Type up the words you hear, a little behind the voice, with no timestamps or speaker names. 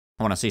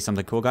I want to see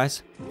something cool,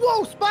 guys.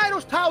 Whoa, Spy,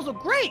 those tiles are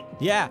great.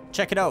 Yeah,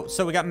 check it out.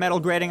 So we got metal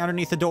grating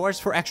underneath the doors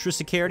for extra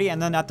security,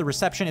 and then at the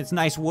reception, it's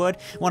nice wood.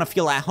 Want to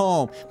feel at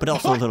home, but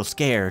also a little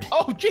scared.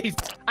 Oh, jeez.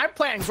 I'm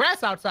planting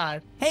grass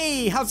outside.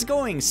 Hey, how's it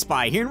going?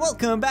 Spy here, and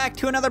welcome back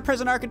to another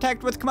Prison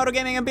Architect with Komodo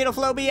Gaming and Beetle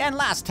Floby. And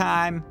last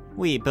time,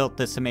 we built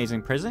this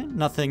amazing prison.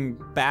 Nothing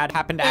bad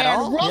happened at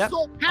all.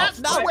 Russell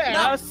passed away.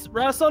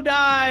 Russell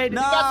died.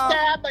 No. He got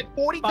stabbed like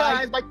 40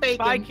 times by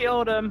bacon. Spy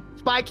killed him.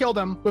 Spy killed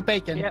him with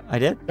bacon. Yep. I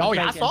did? Oh,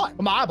 yeah, I Bacon. saw it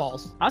with my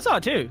eyeballs. I saw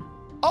it too.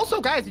 Also,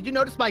 guys, did you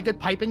notice my good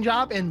piping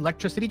job and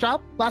electricity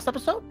job last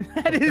episode?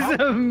 That is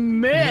a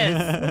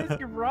mess. What is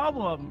your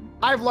problem?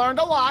 I've learned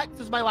a lot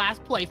since my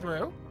last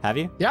playthrough. Have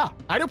you? Yeah,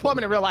 I do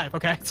plumbing in real life,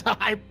 okay? So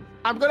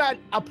I'm gonna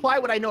apply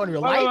what I know in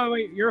real life.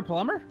 Wait. You're a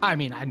plumber? I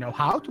mean, I know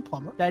how to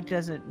plumber. That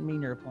doesn't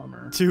mean you're a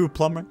plumber. To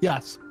plumber?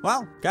 Yes.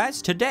 Well,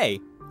 guys, today,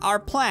 our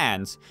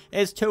plans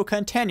is to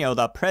continue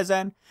the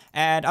prison.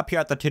 And up here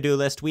at the to-do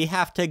list, we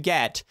have to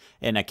get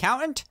an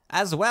accountant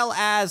as well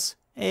as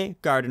a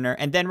gardener.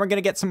 And then we're going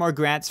to get some more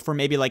grants for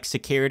maybe like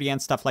security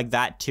and stuff like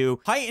that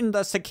to heighten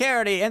the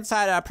security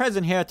inside our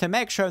prison here to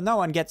make sure no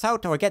one gets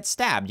out or gets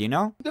stabbed, you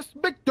know? This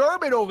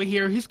McDermott over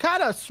here, he's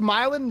kind of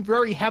smiling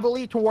very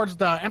heavily towards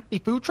the empty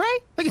food tray. I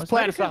think he's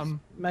planning something.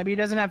 Maybe he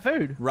doesn't have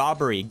food.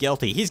 Robbery,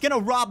 guilty. He's going to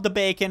rob the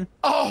bacon.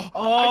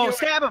 Oh,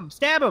 stab him.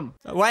 Stab him.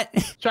 What?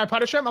 Should I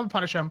punish him? I'm gonna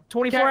punish him.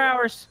 24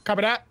 hours.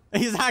 Copy that.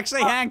 He's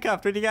actually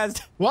handcuffed. What do you guys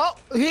do? Well,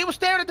 he was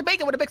staring at the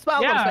bacon with a big smile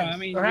on his Yeah, face. I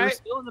mean, all you're right?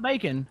 still in the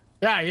bacon.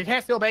 Yeah, you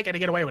can't steal bacon to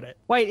get away with it.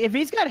 Wait, if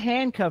he's got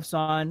handcuffs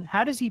on,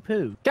 how does he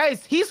poo?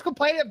 Guys, he's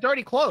complaining of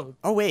dirty clothes.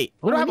 Oh, wait.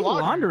 We don't have need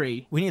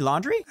laundry. We need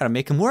laundry? Gotta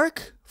make them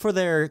work for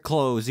their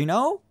clothes, you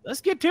know?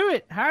 Let's get to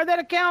it. Hire that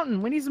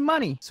accountant. We need some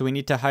money. So we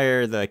need to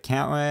hire the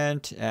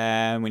accountant,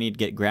 and we need to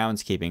get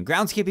groundskeeping.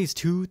 Groundskeeping's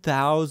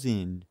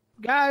 2,000.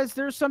 Guys,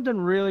 there's something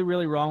really,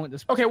 really wrong with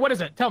this. Okay, what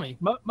is it? Tell me.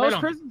 Most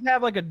prisons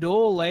have like a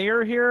dual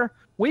layer here.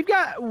 We've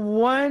got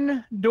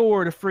one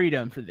door to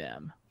freedom for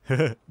them.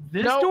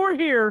 This door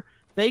here,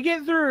 they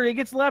get through, it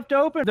gets left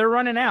open, they're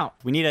running out.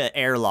 We need an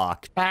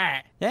airlock. All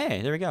right.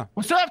 Hey, there we go.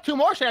 We still have two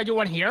more. Should I do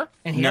one here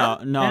and here? No.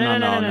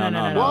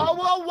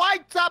 Well, why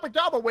stop a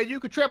double when you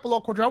could triple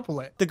or quadruple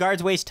it? The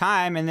guards waste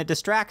time and it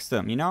distracts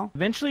them, you know?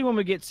 Eventually, when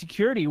we get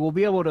security, we'll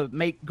be able to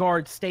make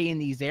guards stay in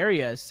these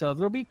areas, so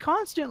there'll be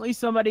constantly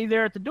somebody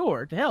there at the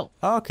door to help.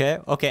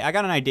 Okay, I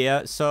got an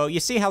idea. So you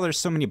see how there's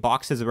so many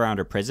boxes around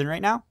our prison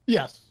right now?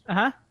 Yes.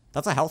 Uh-huh.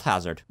 That's a health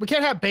hazard. We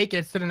can't have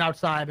bacon sitting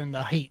outside in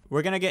the heat.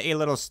 We're gonna get a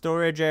little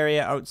storage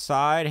area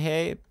outside.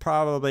 Hey,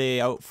 probably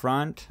out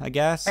front, I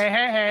guess.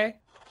 Hey.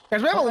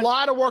 Guys, we have a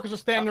lot of workers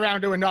just standing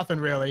around doing nothing,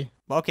 really.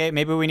 Okay,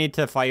 maybe we need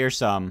to fire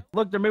some.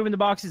 Look, they're moving the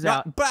boxes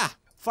out. Bah!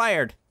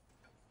 Fired.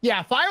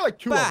 Yeah, fire like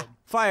two of Bah! them.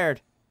 Fired.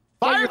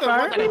 Fire the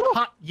ones that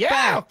are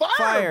yeah, Bah!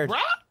 fire, bro.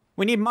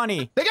 We need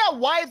money. They got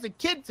wives and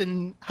kids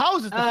and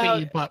houses to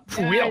feed, but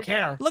we don't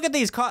care. Look at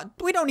these.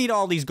 We don't need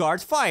all these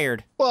guards.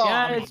 Fired. Well,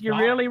 Guys,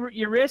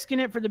 you're risking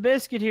it for the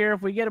biscuit here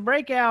if we get a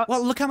breakout.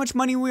 Well, look how much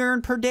money we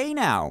earn per day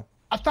now.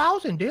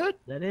 1,000, dude.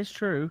 That is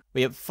true.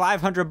 We have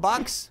 500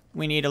 bucks.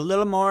 We need a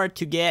little more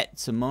to get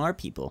some more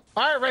people.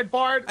 All right, Red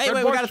Bard. Hey,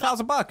 wait, we got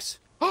 1,000 bucks.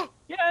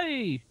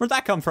 Yay! Where'd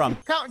that come from?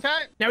 Count.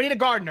 Now we need a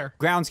gardener.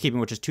 Groundskeeping,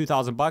 which is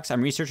 2,000 bucks.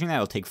 I'm researching that.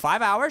 It'll take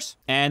 5 hours,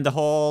 and the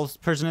whole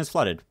prison is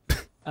flooded.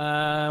 We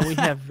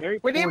have very.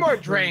 We need more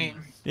drains.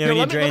 Yeah, we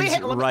need drains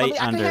right I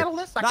can under. handle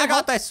this. No, I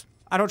got this.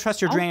 I don't trust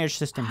your drainage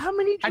system. How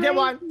many I drains did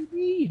one. do you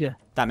need?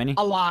 That many?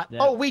 A lot. Yeah.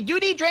 Oh, we do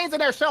need drains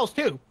in our cells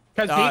too,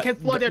 because they can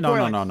flood their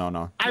toilets.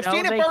 No. I've No,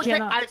 seen it they firsthand.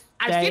 cannot.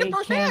 I've seen it They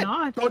firsthand.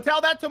 cannot. Don't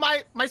tell that to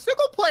my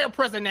single player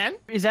prison then.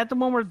 Is that the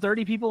one where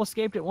 30 people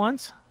escaped at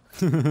once?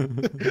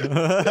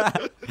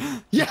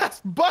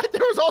 Yes, but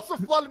there was also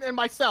flooding in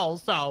my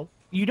cells, so.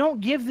 You don't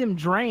give them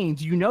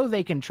drains. You know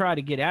they can try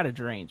to get out of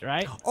drains,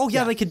 right? Oh,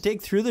 yeah, Yes. they can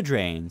dig through the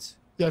drains.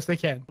 Yes, they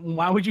can.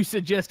 Why would you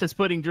suggest us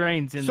putting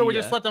drains in? So we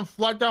just let them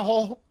flood the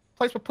whole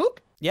place with poop?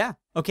 Yeah.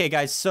 Okay,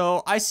 guys,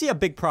 so I see a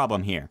big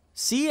problem here.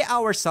 See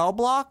our cell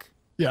block?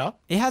 Yeah.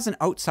 It has an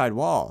outside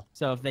wall.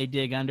 So if they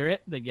dig under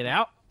it, they get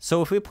out.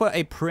 So if we put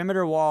a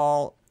perimeter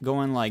wall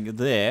going like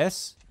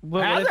this,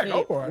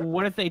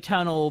 What if they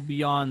tunnel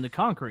beyond the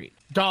concrete?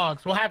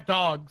 Dogs. We'll have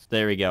dogs.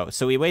 there we go.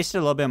 So we wasted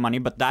a little bit of money,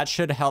 but that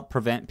should help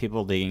prevent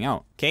people digging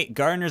out. Okay,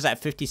 gardener's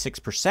at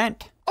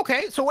 56%.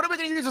 Okay, so what are we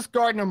going to use this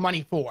gardener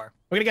money for?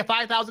 We're going to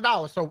get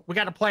 $5,000, so we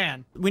got a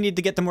plan. We need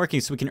to get them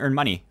working so we can earn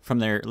money from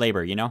their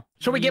labor, you know?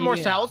 Should we get more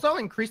Yeah. cells, though?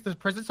 Increase the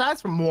prison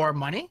size for more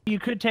money? You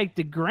could take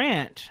the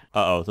grant.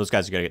 Uh-oh, those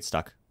guys are gonna get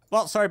stuck.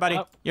 Well, sorry, buddy.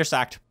 Oh. You're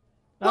sacked.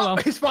 Well,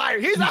 he's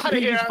fired. He's out of You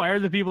here. just fire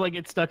the people that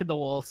get stuck in the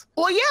walls.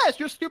 Well, yes,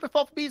 you're stupid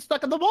fault for being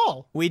stuck in the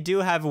wall. We do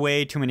have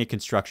way too many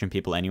construction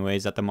people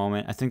anyways at the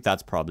moment. I think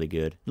that's probably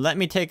good. Let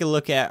me take a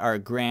look at our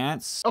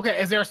grants. Okay,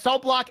 is there a cell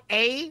block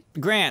A?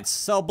 Grants,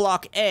 cell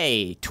block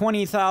A,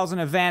 20,000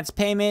 advance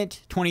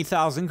payment,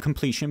 20,000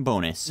 completion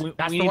bonus.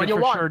 That's we the need one to you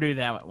for want. sure do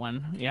that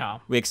one. Yeah.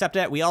 We accept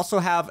that. We also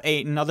have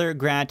another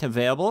grant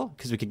available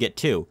because we could get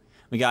two.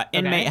 We got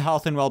inmate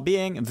health and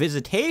well-being,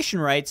 visitation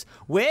rights,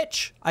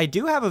 which I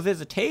do have a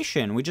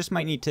visitation. We just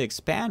might need to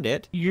expand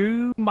it.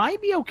 You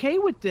might be okay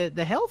with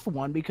the health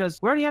one because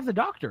we already have the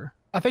doctor.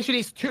 I think she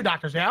needs 2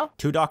 doctors, yeah?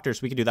 2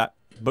 doctors, we can do that.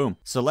 Boom.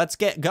 So let's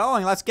get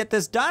going. Let's get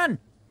this done.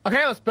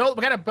 Okay, let's build.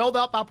 We gotta build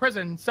up our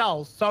prison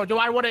cells. So do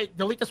I want to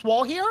delete this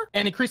wall here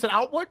and increase it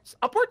upwards?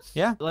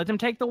 Yeah. Let them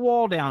take the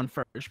wall down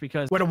first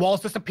because Where the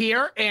walls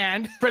disappear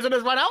and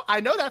prisoners run out? I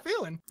know that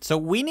feeling. So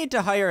we need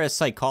to hire a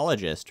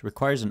psychologist.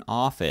 Requires an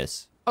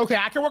office. Okay,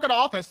 I can work in an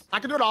office. I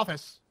can do an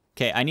office.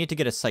 Okay, I need to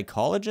get a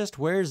psychologist.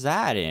 Where's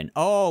that in?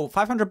 Oh,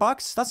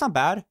 $500? That's not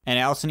bad. And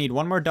I also need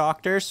 1 more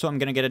doctor, so I'm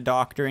gonna get a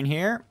doctor in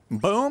here.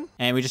 Boom.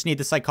 And we just need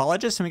the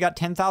psychologist, and we got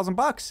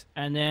 $10,000.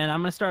 and then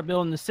I'm gonna start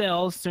building the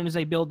cells as soon as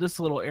they build this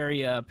little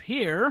area up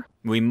here.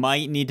 We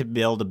might need to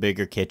build a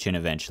bigger kitchen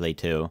eventually,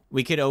 too.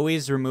 We could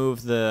always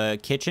remove the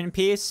kitchen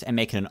piece and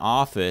make it an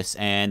office,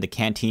 and the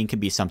canteen could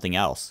be something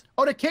else.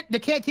 Oh, the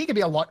canteen could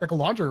be like a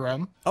laundry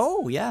room.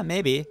 Oh, yeah,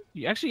 maybe.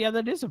 Actually, yeah,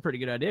 that is a pretty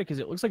good idea because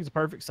it looks like it's a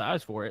perfect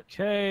size for it.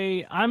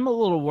 Okay, I'm a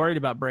little worried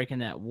about breaking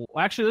that wall.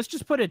 Actually, let's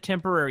just put a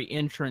temporary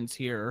entrance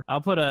here.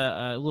 I'll put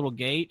a little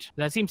gate.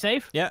 Does that seem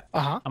safe? Yeah.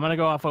 Uh-huh. I'm gonna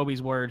go off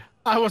Obi's word.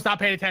 I was not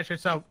paying attention,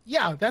 so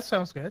yeah, that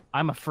sounds good.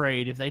 I'm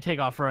afraid if they take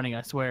off running,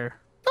 I swear.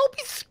 Don't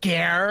be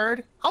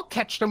scared. I'll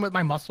catch them with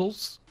my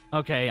muscles.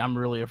 Okay, I'm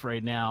really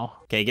afraid now.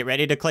 Okay, get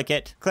ready to click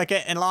it. Click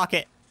it and lock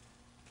it.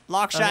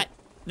 Lock shut.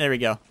 There we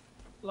go.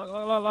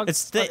 Lock,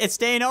 It's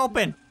staying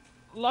open.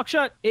 lock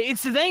shut.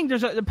 It's the thing.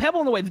 There's a pebble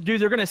in the way. Dude,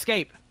 they're gonna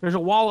escape. There's a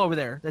wall over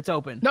there that's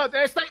open. No,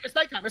 it's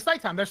nighttime. It's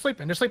nighttime. They're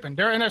sleeping.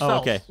 They're in their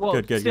cells. Okay.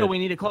 Well, Good. still, we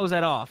need to close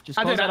that off. Just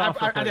I close did. that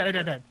off. real quick. I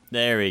did.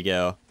 There we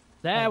go.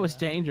 That was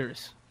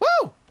dangerous.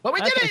 Woo! But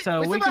we did Okay, it. so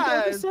we can build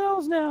the survived.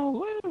 cells now.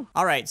 Woo.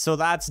 All right, so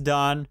that's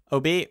done.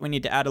 OB, we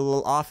need to add a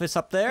little office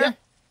up there. Yeah.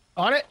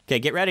 On it. Okay,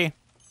 get ready.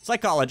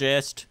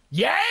 Psychologist.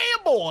 Yeah,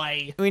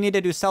 boy. We need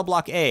to do cell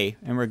block A,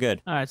 and we're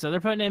good. All right, so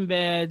they're putting in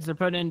beds. They're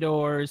putting in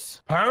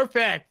doors.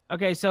 Perfect.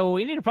 Okay, so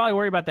we need to probably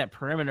worry about that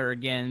perimeter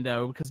again,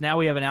 though, because now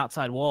we have an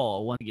outside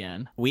wall once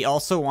again. We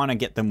also want to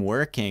get them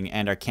working,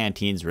 and our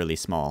canteen's really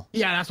small.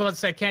 Yeah, that's what I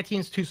said.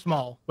 Canteen's too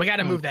small. We got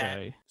to move that.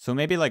 Okay. So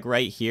maybe like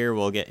right here,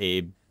 we'll get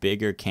a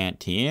bigger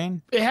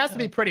canteen, It has to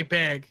be pretty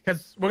big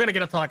because we're gonna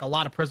get up to like a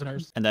lot of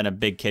prisoners. and then a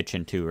big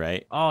kitchen too,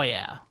 right? Oh,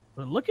 yeah.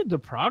 But look at the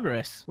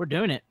progress. We're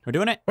doing it. We're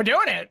doing it. We're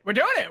doing it.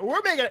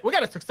 We're making it. We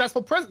got a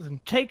successful prison.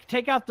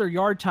 Take out their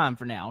yard time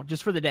for now,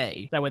 just for the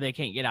day. That way they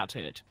can't get out to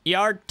it.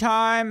 Yard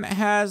time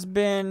has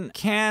been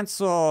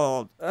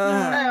canceled.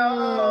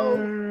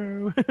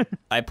 Oh.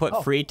 I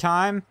put free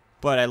time,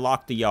 but I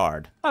locked the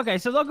yard. Okay,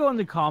 so they'll go in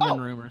the common Oh.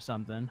 room or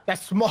something. That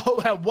small,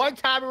 one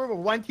time room with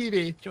one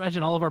TV. Could you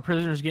imagine all of our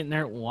prisoners getting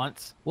there at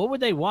once? What would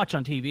they watch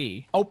on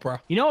TV? Oprah.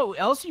 You know what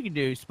else you could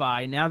do,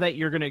 Spy? Now that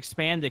you're going to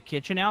expand the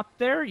kitchen out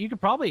there, you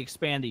could probably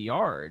expand the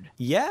yard.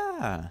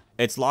 Yeah.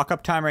 It's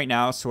lockup time right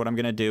now, so what I'm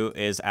going to do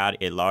is add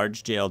a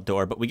large jail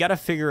door, but we got to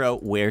figure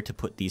out where to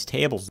put these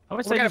tables. I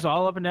would say just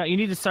all up and down. You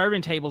need the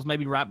serving tables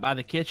maybe right by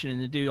the kitchen and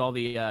to do all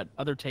the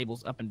other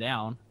tables up and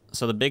down.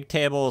 So the big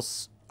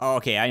tables... Oh,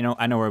 okay, I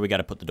know where we got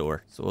to put the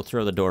door. So we'll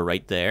throw the door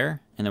right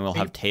there, and then we'll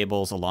have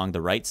tables along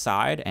the right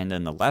side and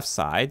then the left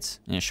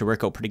sides, and it should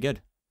work out pretty good.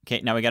 Okay,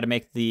 now we got to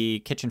make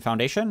the kitchen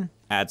foundation.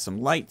 Add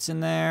some lights in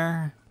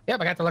there. Yep,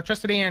 I got the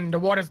electricity and the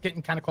water's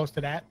getting kind of close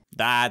to that.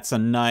 That's a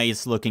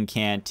nice looking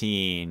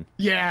canteen.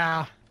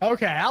 Yeah.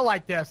 Okay, I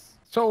like this.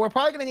 So we're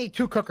probably gonna need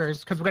 2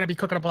 cookers because we're gonna be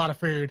cooking up a lot of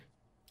food.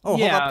 Oh,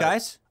 Yeah. hold up,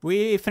 guys.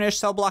 We finished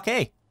cell block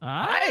A.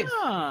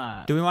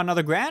 Ah. Do we want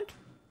another grand?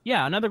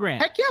 Yeah, another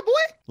grand. Heck yeah,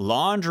 boy.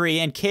 Laundry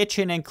and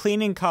kitchen and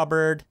cleaning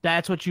cupboard.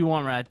 That's what you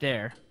want right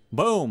there.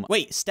 Boom.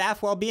 Wait,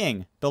 staff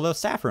well-being. Build a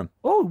staff room.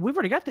 Oh, we've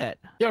already got that.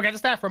 Yo, get the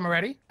staff room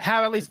already.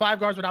 Have at least 5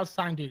 guards without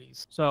assigned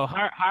duties. So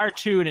hire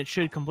 2 and it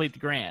should complete the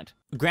grant.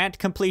 Grant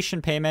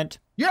completion payment.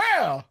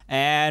 Yeah.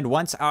 And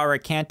once our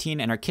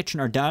canteen and our kitchen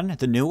are done,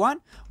 the new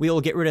one, we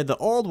will get rid of the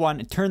old one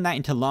and turn that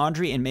into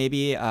laundry and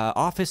maybe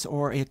office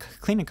or a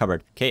cleaning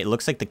cupboard. Okay, it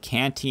looks like the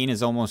canteen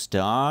is almost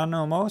done,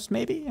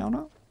 maybe? I don't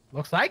know.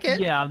 Looks like it.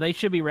 Yeah, they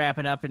should be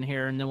wrapping up in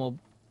here and then we'll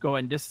go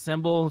ahead and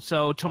disassemble.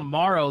 So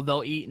tomorrow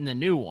they'll eat in the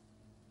new one.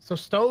 So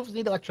stoves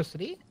need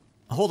electricity.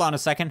 Hold on a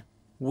second.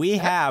 We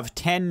have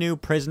 10 new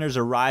prisoners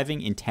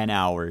arriving in 10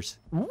 hours.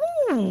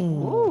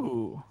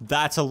 Ooh.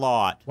 That's a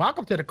lot.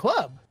 Welcome to the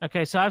club.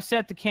 Okay, so I've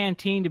set the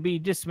canteen to be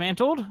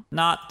dismantled.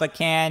 Not the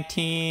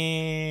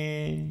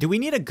canteen. Do we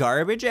need a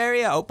garbage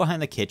area out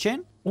behind the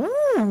kitchen?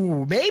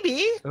 Ooh,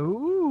 maybe.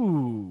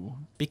 Ooh.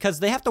 Because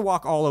they have to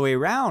walk all the way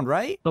around,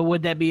 right? But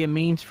would that be a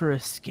means for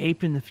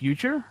escape in the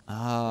future?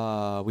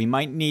 We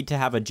might need to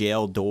have a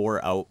jail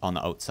door out on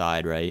the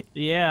outside, right?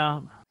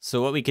 Yeah.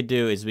 So what we could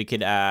do is we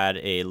could add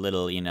a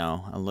little,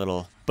 a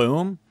little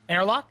boom.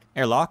 Airlock.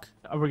 Airlock.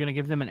 Are we going to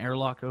give them an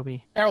airlock,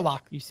 Obi?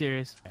 Airlock. You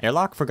serious?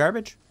 Airlock for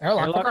garbage?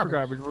 Airlock for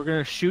garbage. We're going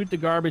to shoot the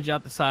garbage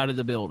out the side of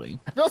the building.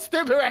 I feel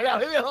stupid right now.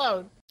 Leave me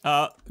alone.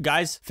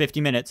 Guys,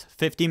 50 minutes.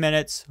 50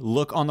 minutes.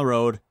 Look on the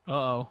road.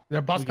 Uh-oh. There's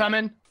a bus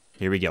coming.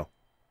 Here we go.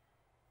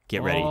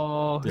 Get ready.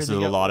 Oh, This is here a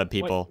they go. lot of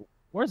people.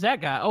 Where's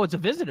that guy? Oh, it's a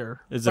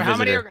visitor. It's a Wait,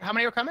 visitor. how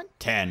many are coming?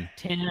 10.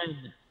 10.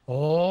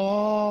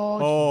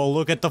 Oh. Oh,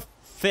 look at the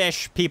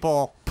fish,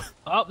 people.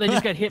 Oh, they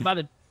just got hit by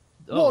the.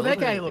 Whoa, that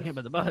those guy got looks- hit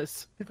by the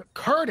bus.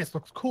 Curtis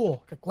looks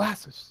cool. Got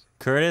glasses.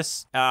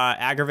 Curtis,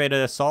 aggravated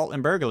assault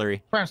and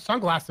burglary. Wearing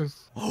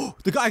sunglasses. Oh,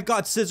 the guy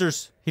got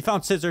scissors. He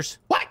found scissors.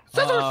 What?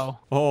 Scissors? Oh,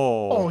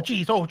 Oh, Oh.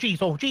 jeez. Oh,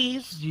 jeez. Oh,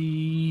 jeez.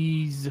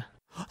 jeez.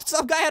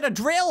 Some guy had a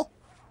drill.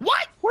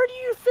 What? Where do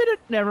you fit it?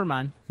 Never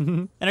mind.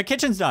 And our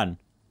kitchen's done.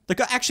 The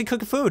guy actually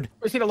cooking food.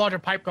 We see the larger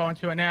pipe going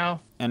to it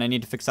now. And I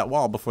need to fix that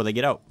wall before they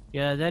get out.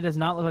 Yeah, that does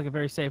not look like a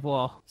very safe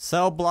wall.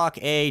 Cell block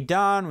A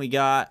done. We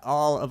got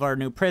all of our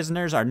new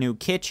prisoners, our new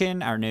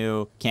kitchen, our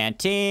new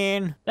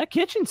canteen. That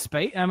kitchen's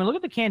space. I mean, look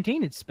at the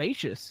canteen. It's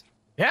spacious.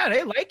 Yeah,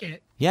 they like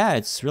it. Yeah,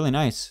 it's really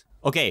nice.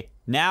 Okay,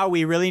 now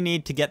we really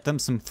need to get them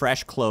some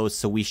fresh clothes,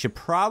 so we should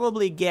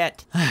probably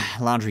get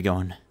laundry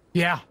going.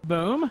 Yeah.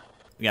 Boom.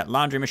 We got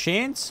laundry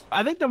machines.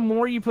 I think the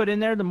more you put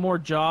in there, the more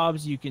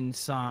jobs you can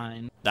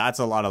sign. That's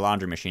a lot of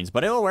laundry machines,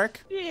 but it'll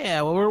work.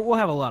 Yeah, well, we'll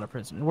have a lot of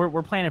prisoners.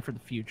 We're planning for the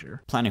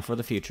future. Planning for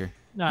the future.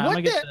 No, I'm What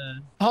gonna get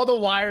all the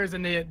wires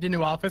in the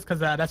new office, because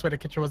that's where the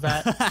kitchen was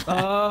at. the.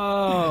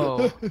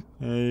 Oh.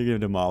 You're gonna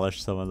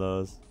demolish some of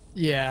those.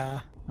 Yeah.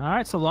 All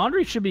right, so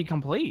laundry should be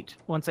complete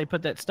once they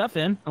put that stuff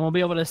in, and we'll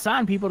be able to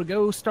assign people to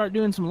go start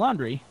doing some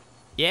laundry.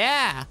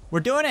 Yeah, we're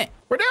doing it.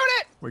 We're doing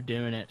it. We're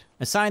doing it.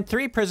 Assign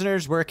 3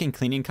 prisoners working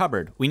cleaning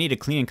cupboard. We need a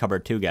cleaning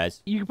cupboard too,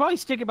 guys. You could probably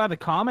stick it by the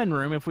common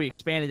room if we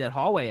expanded that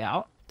hallway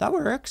out. That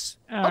works.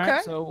 All right,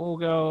 Okay. so we'll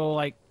go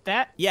like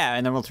that. Yeah,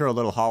 and then we'll throw a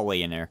little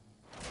hallway in there.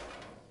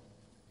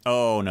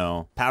 Oh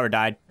no, power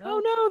died. Oh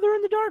no, they're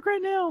in the dark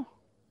right now.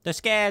 They're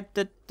scared.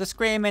 They're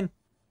screaming.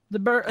 The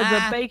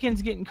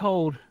bacon's getting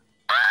cold.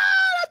 Ah,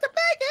 that's the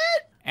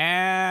bacon.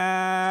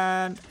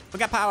 And we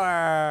got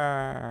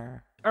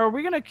power. Are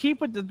we gonna keep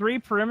with the 3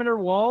 perimeter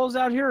walls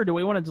out here, or do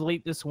we want to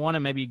delete this one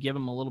and maybe give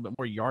them a little bit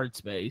more yard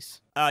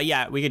space?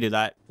 Yeah, we could do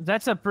that.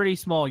 That's a pretty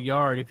small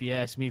yard, if you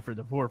ask me, for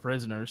the 4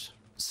 prisoners.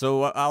 So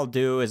what I'll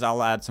do is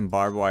I'll add some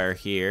barbed wire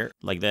here,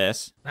 like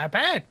this. Not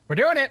bad. We're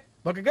doing it.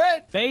 Looking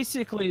good.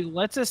 Basically,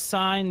 let's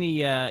assign the.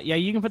 Yeah,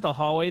 you can put the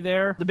hallway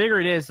there. The bigger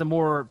it is, the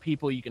more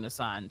people you can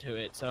assign to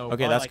it. So Okay,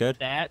 probably that's like good.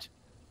 That.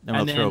 Then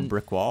we'll And throw a then-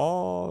 brick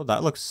wall.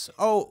 That looks...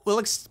 Oh, we'll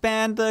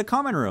expand the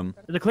common room.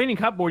 The cleaning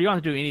cupboard, you don't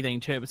have to do anything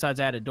to it besides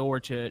add a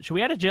door to it. Should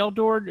we add a jail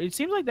door? It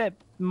seems like that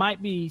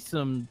might be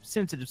some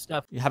sensitive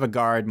stuff. You have a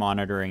guard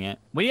monitoring it.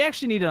 We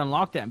actually need to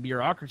unlock that in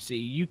bureaucracy.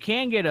 You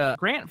can get a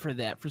grant for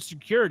that, for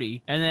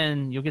security, and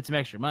then you'll get some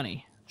extra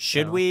money.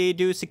 Should So- we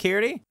do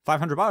security?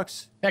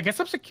 $500. Yeah, get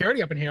some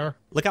security up in here.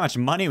 Look how much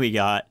money we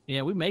got.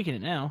 Yeah, we're making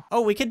it now.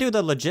 Oh, we could do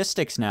the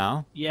logistics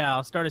now. Yeah,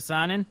 I'll start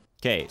assigning.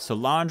 Okay, so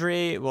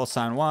laundry, we'll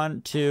assign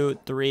 1, 2,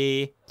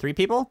 3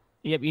 people?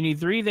 Yep, you need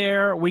 3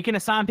 there. We can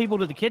assign people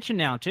to the kitchen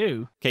now,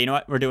 too. Okay, you know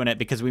what? We're doing it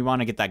because we want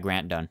to get that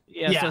grant done.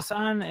 Yeah, Yeah. so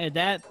assign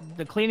that.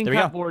 The cleaning There we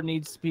go. cupboard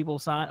needs people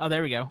signed. Oh,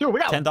 there we go. Dude,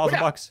 we got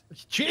 $10,000.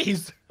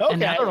 Jeez. Okay.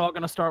 And now they're all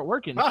going to start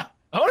working. Ah,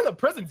 going to the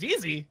prison's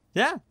easy.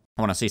 Yeah.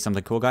 I want to see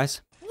something cool,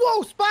 guys.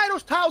 Whoa, Spy,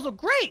 those tiles are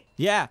great.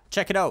 Yeah,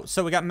 check it out.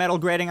 So we got metal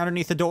grating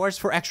underneath the doors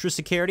for extra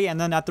security,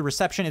 and then at the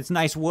reception, it's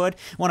nice wood.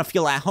 Want to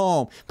feel at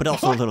home, but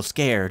also a little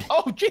scared.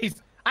 Oh,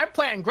 jeez. I'm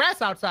planting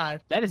grass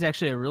outside. That is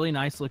actually a really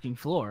nice looking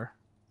floor.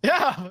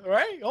 Yeah,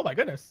 right? Oh, my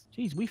goodness.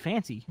 Jeez, we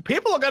fancy.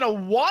 People are going to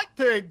want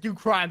to do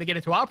crime to get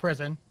into our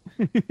prison.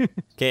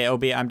 Okay,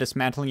 Obi, I'm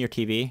dismantling your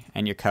TV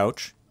and your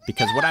couch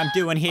because what I'm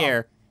doing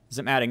here is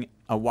I'm adding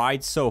a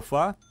wide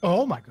sofa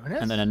Oh, my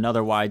goodness. and then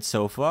another wide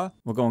sofa.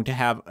 We're going to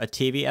have a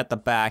TV at the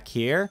back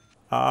here.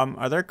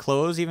 Are there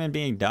clothes even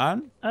being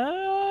done?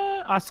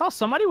 I saw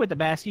somebody with the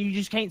basket. You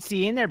just can't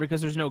see in there because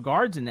there's no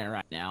guards in there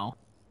right now.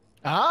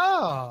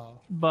 Oh.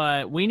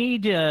 But we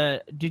need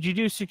to. Did you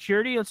do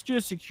security? Let's do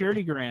a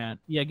security grant.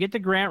 Yeah, get the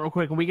grant real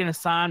quick, and we can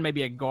assign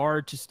maybe a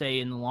guard to stay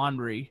in the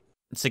laundry.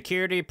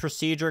 Security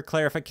procedure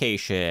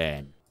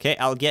clarification. Okay,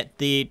 I'll get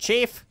the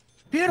chief.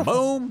 Beautiful.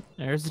 Boom.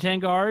 There's the 10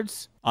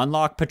 guards.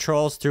 Unlock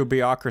patrols through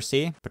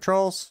bureaucracy.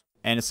 Patrols.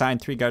 And assign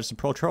 3 guards to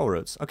patrol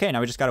routes. Okay, now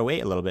we just gotta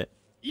wait a little bit.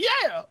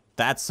 Yeah.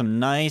 That's some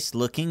nice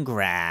looking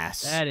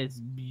grass. That is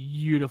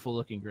beautiful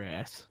looking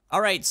grass. All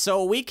right,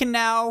 so we can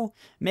now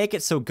make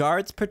it so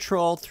guards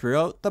patrol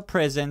throughout the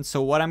prison.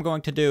 So what I'm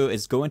going to do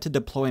is go into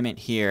deployment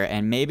here,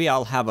 and maybe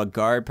I'll have a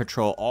guard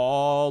patrol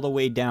all the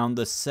way down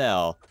the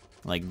cell,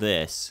 like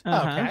this.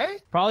 Okay.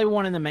 Probably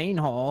one in the main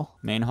hall.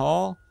 Main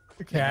hall.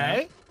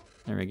 Okay.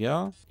 There we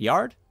go.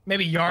 Yard.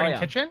 Maybe yard Oh, and yeah.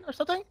 kitchen or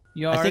something?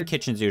 Yard. I think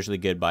kitchen's usually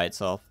good by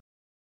itself.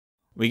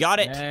 We got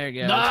it. There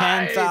you go.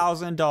 Nice.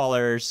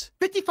 $10,000.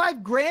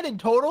 55 grand in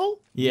total?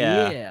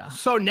 Yeah.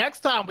 So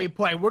next time we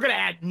play, we're going to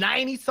add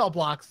 90 cell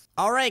blocks.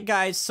 All right,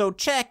 guys, so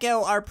check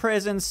out our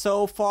prison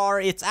so far.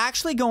 It's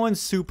actually going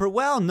super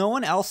well. No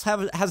one else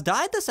has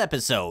died this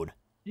episode.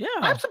 Yeah,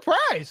 I'm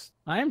surprised.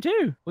 I am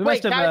too. We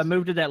Wait, must have guys.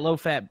 moved to that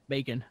low-fat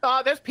bacon.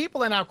 There's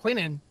people in our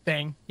cleaning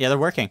thing. Yeah, they're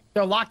working.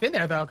 They're locked in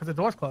there, though, because the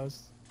door's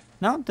closed.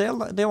 No, they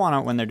want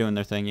out when they're doing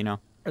their thing, you know.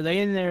 Are they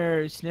in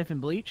there sniffing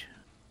bleach?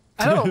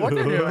 I don't know what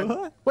they're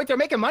doing. Wait, they're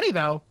making money,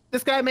 though.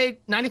 This guy made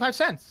 95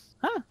 cents.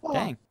 Huh.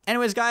 Dang.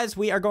 Anyways, guys,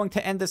 we are going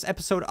to end this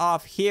episode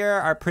off here.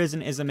 Our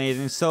prison is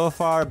amazing so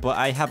far, but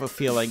I have a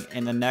feeling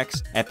in the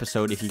next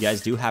episode, if you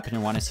guys do happen to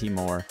want to see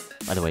more,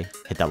 by the way,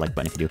 hit that like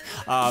button if you do,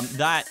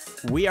 that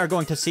we are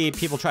going to see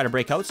people try to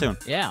break out soon.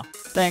 Yeah.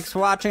 Thanks for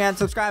watching and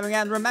subscribing,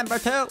 and remember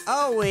to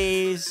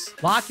always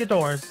Lock your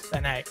doors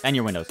at night. and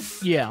your windows.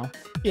 Yeah.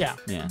 Yeah.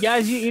 Yeah.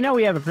 Guys, you know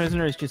we have a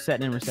prisoner who's just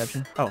sitting in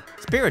reception. Oh,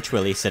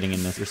 spiritually sitting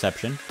in this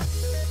reception.